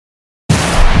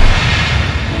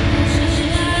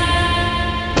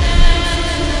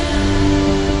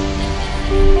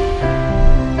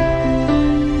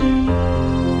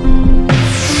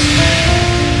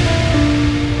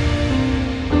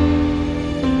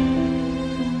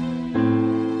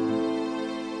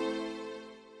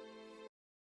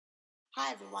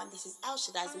Hi everyone, this is El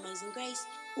Shaddai's Amazing Grace,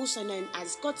 also known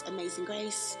as God's Amazing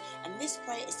Grace, and this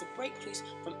prayer is to break loose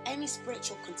from any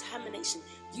spiritual contamination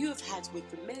you have had with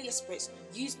familiar spirits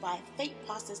used by fake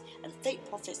pastors and fake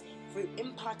prophets through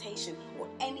impartation or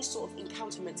any sort of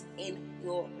encounterment in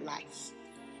your life.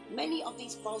 Many of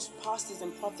these false pastors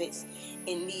and prophets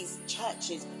in these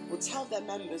churches will tell their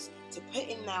members to put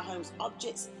in their homes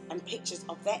objects and pictures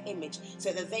of their image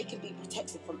so that they can be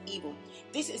protected from evil.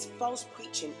 This is false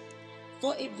preaching.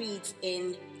 For it reads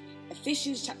in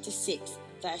Ephesians chapter 6,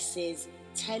 verses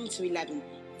 10 to 11.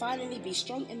 Finally, be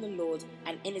strong in the Lord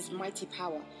and in his mighty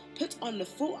power. Put on the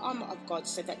full armor of God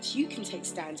so that you can take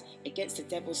stand against the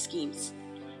devil's schemes.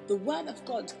 The word of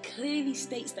God clearly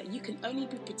states that you can only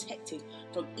be protected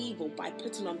from evil by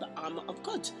putting on the armor of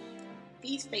God.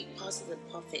 These fake pastors and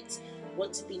prophets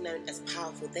want to be known as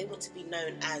powerful. They want to be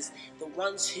known as the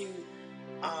ones who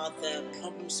are the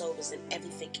problem solvers in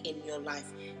everything in your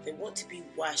life. They want to be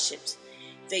worshipped.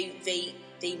 They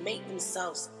make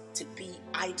themselves to be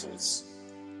idols.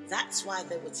 That's why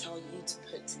they will tell you to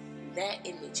put their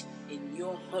image in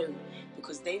your home,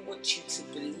 because they want you to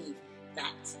believe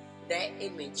that their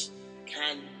image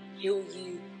can heal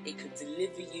you, it can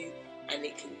deliver you, and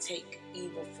it can take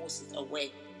evil forces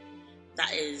away.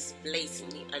 That is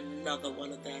blatantly another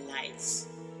one of their lies.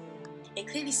 It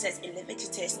clearly says in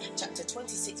Leviticus chapter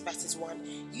 26 verses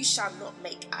 1, you shall not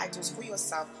make idols for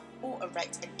yourself or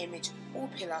erect an image or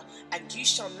pillar, and you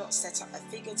shall not set up a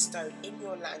figured stone in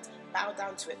your land. Bow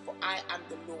down to it, for I am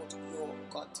the Lord your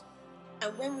God.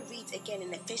 And when we read again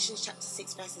in Ephesians chapter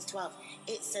 6 verses 12,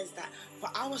 it says that for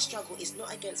our struggle is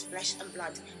not against flesh and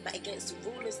blood, but against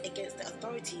the rulers, against the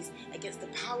authorities, against the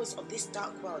powers of this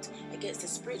dark world, against the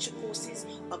spiritual forces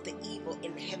of the evil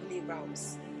in the heavenly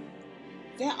realms.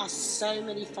 There are so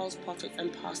many false prophets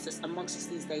and pastors amongst us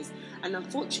these days, and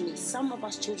unfortunately some of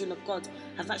us children of God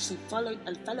have actually followed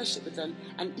and fellowshiped with them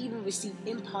and even received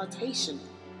impartation.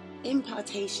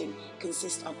 Impartation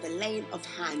consists of the laying of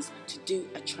hands to do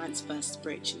a transfer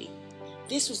spiritually.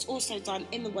 This was also done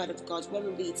in the Word of God when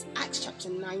we read Acts chapter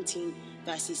 19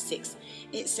 verses 6.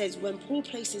 It says, when Paul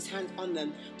placed his hand on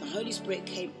them, the Holy Spirit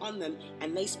came on them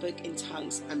and they spoke in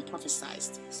tongues and prophesied.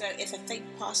 So if a fake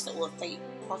pastor or a fake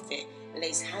prophet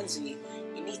lays hands on you,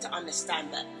 you need to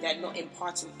understand that they're not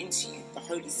imparting into you the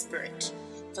Holy Spirit.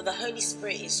 For the Holy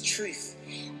Spirit is truth.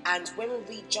 And when we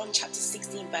read John chapter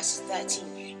 16 verse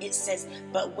 13, it says,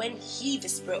 but when he, the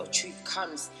Spirit of truth,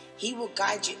 comes, he will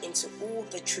guide you into all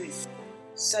the truth.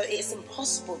 So it's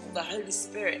impossible for the Holy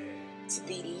Spirit to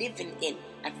be living in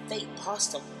a fake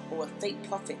pastor or a fake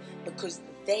prophet, because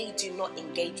they do not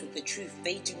engage with the truth.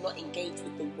 They do not engage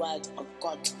with the Word of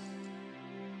God.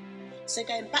 So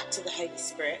going back to the Holy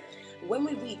Spirit, when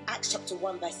we read Acts chapter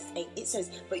 1 verses 8, it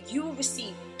says, but you will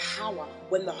receive power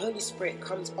when the Holy Spirit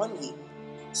comes on you.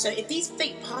 So if these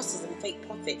fake pastors and fake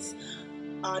prophets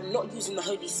are not using the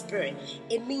Holy Spirit,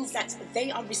 it means that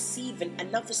they are receiving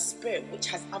another spirit which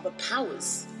has other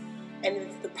powers. And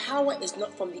if the power is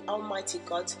not from the Almighty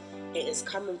God, it is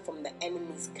coming from the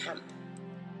enemy's camp.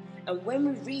 And when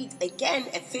we read again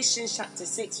Ephesians chapter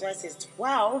 6 verses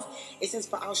 12, it says,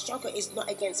 for our struggle is not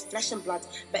against flesh and blood,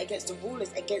 but against the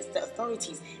rulers, against the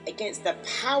authorities, against the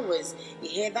powers. You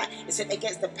hear that? It said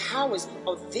against the powers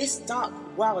of this dark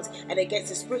world and against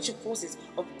the spiritual forces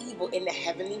of evil in the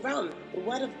heavenly realm. The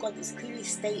Word of God is clearly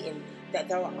stating that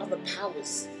there are other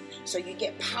powers. So you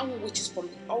get power which is from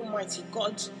the Almighty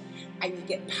God, and you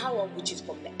get power which is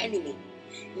from the enemy.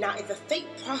 Now, if a fake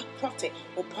prophet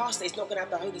or pastor is not going to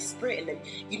have the Holy Spirit in them,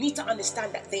 you need to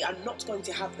understand that they are not going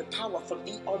to have the power from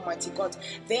the Almighty God.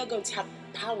 They are going to have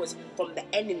powers from the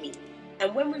enemy.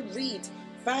 And when we read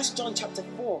 1 John chapter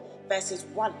 4 verses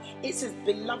 1, it says,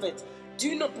 beloved,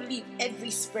 do not believe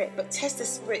every spirit, but test the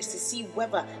spirits to see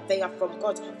whether they are from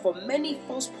God. For many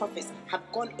false prophets have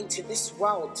gone into this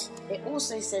world. It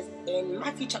also says in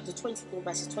Matthew chapter 24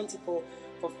 verses 24,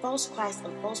 for false Christs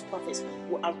and false prophets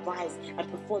will arise and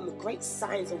perform great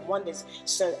signs and wonders,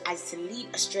 so as to lead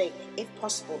astray, if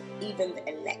possible, even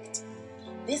the elect.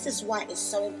 This is why it's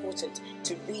so important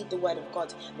to read the Word of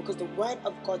God, because the Word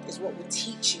of God is what will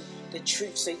teach you the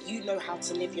truth so you know how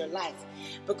to live your life.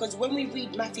 Because when we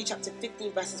read Matthew chapter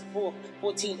 15 verses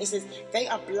 14, it says, they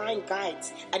are blind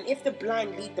guides, and if the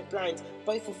blind lead the blind,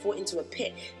 both will fall into a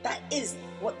pit. That is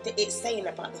what it's saying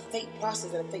about the fake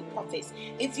pastors and the fake prophets.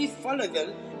 If you follow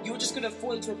them, you're just going to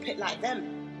fall into a pit like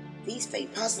them. These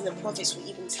fake pastors and prophets will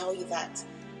even tell you that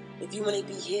if you want to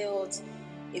be healed,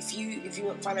 if you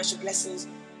want financial blessings,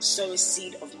 sow a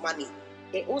seed of money.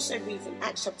 It also reads in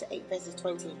Acts chapter 8 verses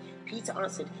 20, Peter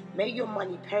answered, may your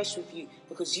money perish with you,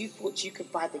 because you thought you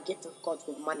could buy the gift of God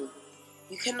with money.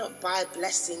 You cannot buy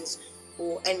blessings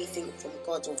or anything from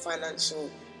God, or financial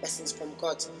blessings from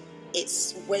God.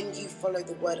 It's when you follow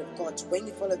the word of God. When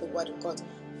you follow the word of God,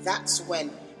 that's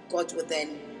when God will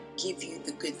then give you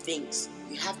the good things.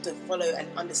 You have to follow and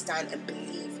understand and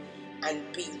believe and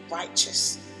be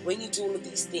righteous. When you do all of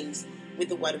these things with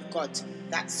the word of God,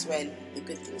 that's when the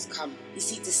good things come. You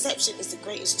see, deception is the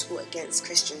greatest tool against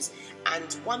Christians,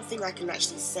 and one thing I can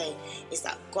actually say is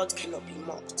that God cannot be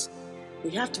mocked.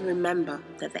 We have to remember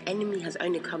that the enemy has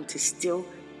only come to steal,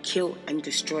 kill, and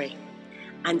destroy.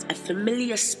 And a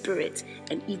familiar spirit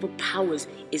and evil powers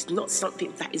is not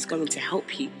something that is going to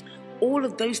help you. All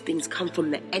of those things come from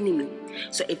the enemy.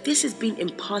 So if this has been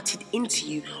imparted into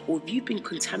you, or if you've been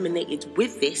contaminated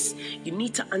with this, you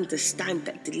need to understand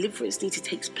that deliverance needs to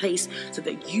take place so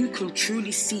that you can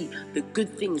truly see the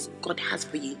good things God has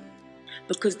for you.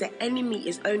 Because the enemy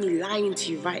is only lying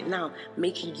to you right now,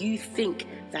 making you think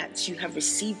that you have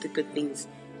received the good things.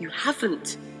 You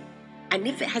haven't. And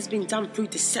if it has been done through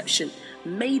deception,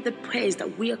 may the prayers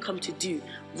that we are come to do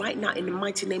right now in the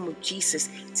mighty name of Jesus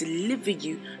deliver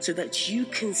you so that you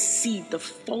can see the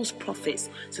false prophets,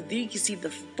 so that you can see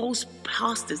the false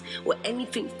pastors or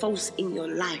anything false in your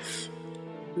life.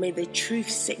 May the truth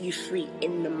set you free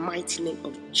in the mighty name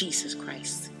of Jesus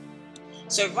Christ.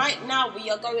 So right now we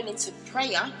are going into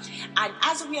prayer, and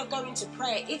as we are going to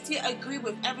prayer, if you agree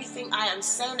with everything I am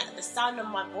saying at the sound of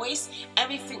my voice,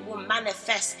 everything will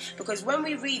manifest. Because when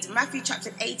we read Matthew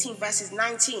chapter 18 verses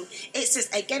 19, it says,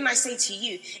 "Again I say to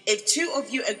you, if two of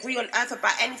you agree on earth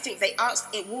about anything they ask,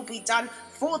 it will be done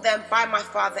for them by my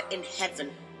Father in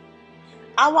heaven."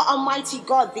 Our Almighty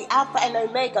God, the Alpha and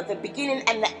Omega, the beginning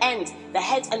and the end, the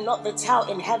head and not the tail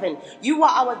in heaven. You are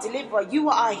our deliverer. You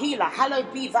are our healer.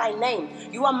 Hallowed be thy name.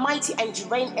 You are mighty and you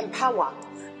reign in power.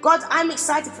 God, I'm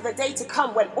excited for the day to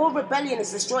come when all rebellion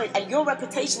is destroyed and your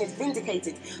reputation is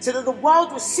vindicated, so that the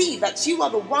world will see that you are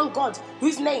the one God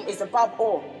whose name is above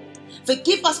all.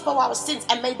 Forgive us for our sins,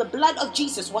 and may the blood of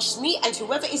Jesus wash me and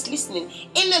whoever is listening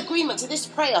in agreement to this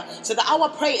prayer, so that our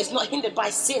prayer is not hindered by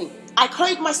sin. I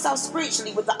clothe myself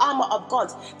spiritually with the armor of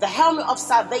God, the helmet of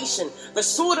salvation, the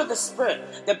sword of the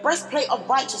Spirit, the breastplate of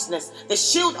righteousness, the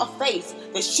shield of faith,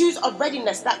 the shoes of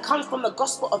readiness that comes from the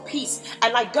gospel of peace.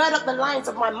 And I gird up the lions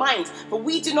of my mind, for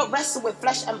we do not wrestle with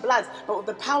flesh and blood, but with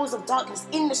the powers of darkness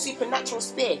in the supernatural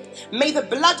sphere. May the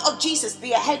blood of Jesus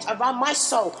be a hedge around my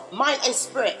soul, mind and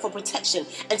spirit for protection,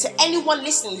 and to anyone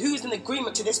listening who is in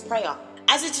agreement to this prayer.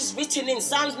 As it is written in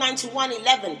Psalms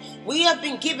 91:11, we have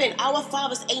been given our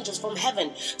Father's angels from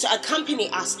heaven to accompany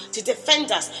us, to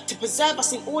defend us, to preserve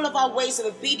us in all of our ways of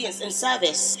obedience and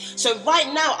service. So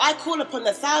right now, I call upon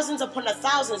the thousands upon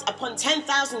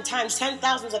 10,000 times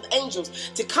 10,000s of angels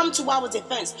to come to our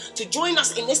defense, to join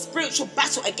us in this spiritual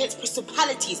battle against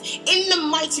principalities in the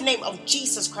mighty name of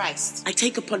Jesus Christ. I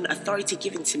take upon the authority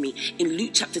given to me in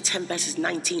Luke chapter 10 verses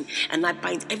 19, and I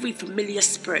bind every familiar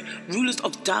spirit, rulers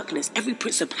of darkness, every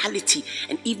principality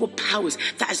and evil powers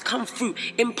that has come through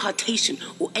impartation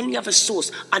or any other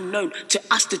source unknown to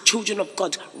us, the children of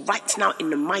God, right now in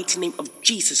the mighty name of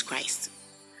Jesus Christ.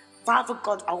 Father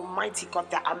God, Almighty God,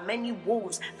 there are many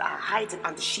wolves that are hiding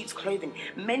under sheep's clothing,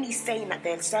 many saying that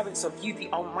they're servants of you, the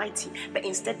Almighty, but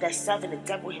instead they're serving the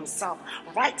devil himself.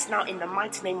 Right now, in the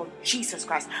mighty name of Jesus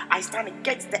Christ, I stand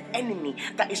against the enemy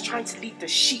that is trying to lead the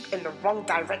sheep in the wrong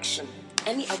direction.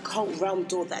 Any occult realm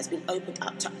door that has been opened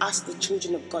up to us, the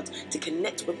children of God, to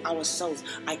connect with our souls,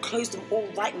 I close them all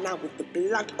right now with the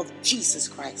blood of Jesus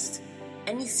Christ.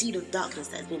 Any seed of darkness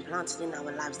that has been planted in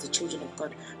our lives, the children of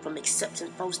God, from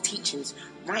accepting false teachings,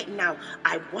 right now,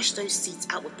 I wash those seeds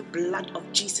out with the blood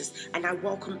of Jesus, and I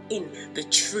welcome in the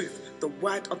truth, the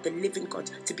word of the living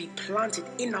God, to be planted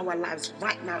in our lives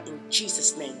right now in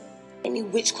Jesus' name. Any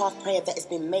witchcraft prayer that has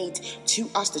been made to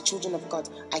us, the children of God,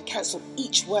 I cancel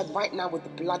each word right now with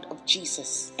the blood of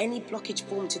Jesus. Any blockage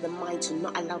formed to the mind to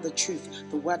not allow the truth,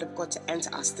 the word of God, to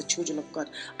enter us, the children of God,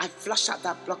 I flush out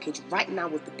that blockage right now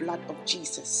with the blood of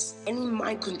Jesus. Any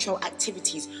mind control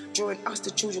activities drawing us, the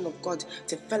children of God,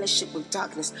 to fellowship with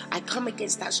darkness, I come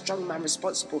against that strong man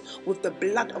responsible with the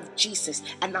blood of Jesus,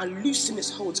 and I loosen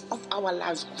its holds off our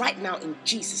lives right now in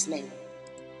Jesus' name.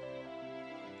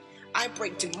 I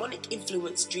break demonic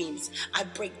influence dreams. I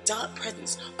break dark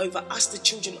presence over us, the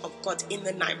children of God, in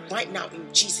the night right now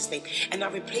in Jesus' name. And I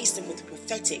replace them with the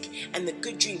prophetic and the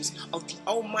good dreams of the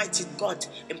Almighty God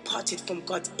imparted from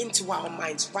God into our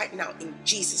minds right now in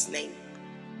Jesus' name.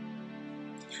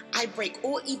 I break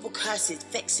all evil curses,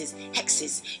 vexes,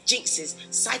 hexes, jinxes,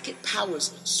 psychic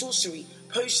powers, sorcery,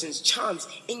 potions, charms,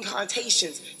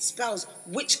 incantations, spells,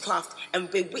 witchcraft,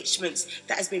 and bewitchments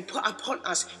that has been put upon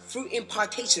us through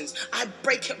impartations. I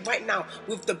break it right now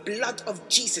with the blood of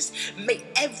Jesus. May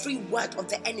every word of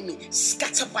the enemy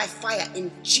scatter by fire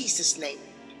in Jesus' name.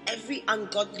 Every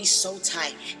ungodly soul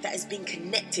tie that has been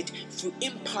connected through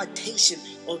impartation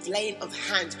or laying of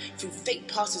hands through fake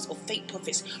pastors or fake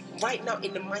prophets, right now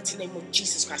in the mighty name of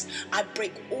Jesus Christ, I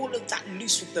break all of that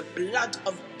loose with the blood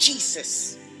of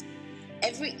Jesus.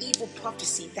 Every evil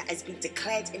prophecy that has been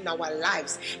declared in our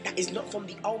lives that is not from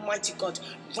the Almighty God,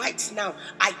 right now,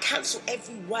 I cancel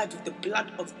every word with the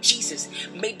blood of Jesus.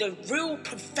 May the real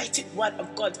prophetic word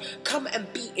of God come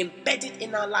and be embedded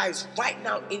in our lives right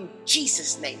now in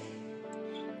Jesus' name.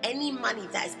 Any money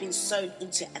that has been sown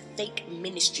into a fake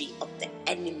ministry of the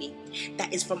enemy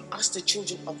that is from us, the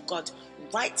children of God,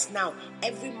 right now,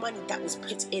 every money that was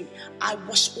put in, I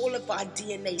wash all of our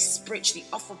DNA spiritually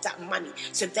off of that money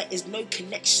so there is no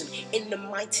connection in the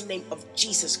mighty name of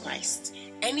Jesus Christ.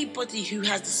 Anybody who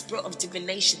has the spirit of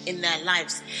divination in their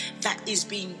lives that is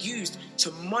being used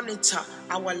to monitor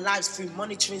our lives through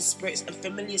monitoring spirits and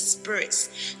familiar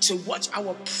spirits, to watch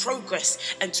our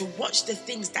progress and to watch the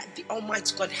things that the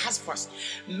Almighty God has for us,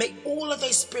 may all of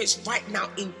those spirits right now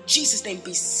in Jesus' name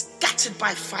be scattered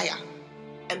by fire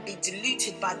and be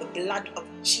diluted by the blood of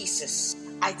Jesus.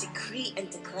 I decree and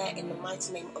declare in the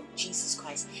mighty name of Jesus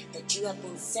Christ that you have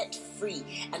been set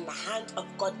free and the hand of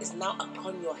God is now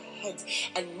upon your head,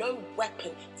 and no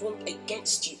weapon formed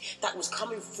against you that was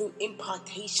coming through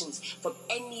impartations from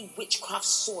any witchcraft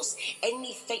source,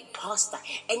 any fake pastor,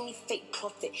 any fake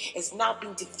prophet is now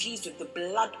being diffused with the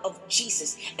blood of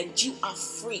Jesus, and you are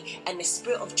free, and the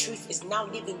spirit of truth is now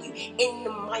living you in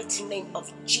the mighty name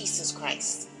of Jesus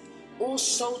Christ. All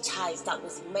soul ties that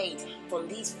was made from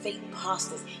these fake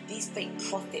pastors, these fake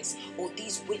prophets, or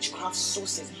these witchcraft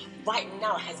sources right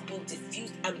now has been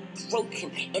diffused and broken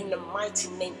in the mighty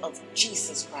name of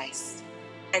Jesus Christ.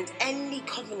 And any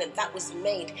covenant that was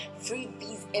made through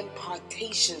these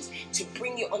impartations to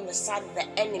bring you on the side of the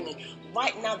enemy,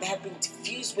 right now they have been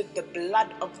diffused with the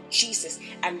blood of Jesus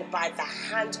and by the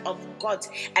hand of God.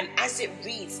 And as it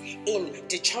reads in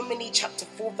Deuteronomy chapter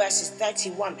 4 verses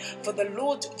 31, for the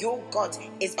Lord your God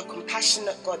is a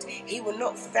compassionate God. He will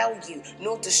not fail you,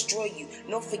 nor destroy you,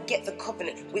 nor forget the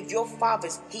covenant with your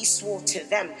fathers he swore to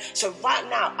them. So right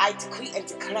now I decree and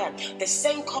declare the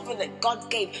same covenant God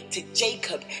gave to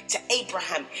Jacob, to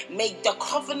Abraham, may the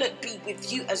covenant be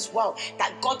with you as well,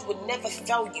 that God will never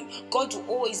fail you, God will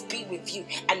always be with you,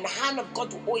 and the hand of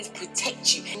God will always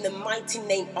protect you in the mighty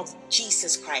name of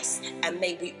Jesus Christ. And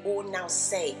may we all now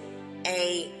say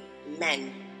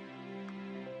amen.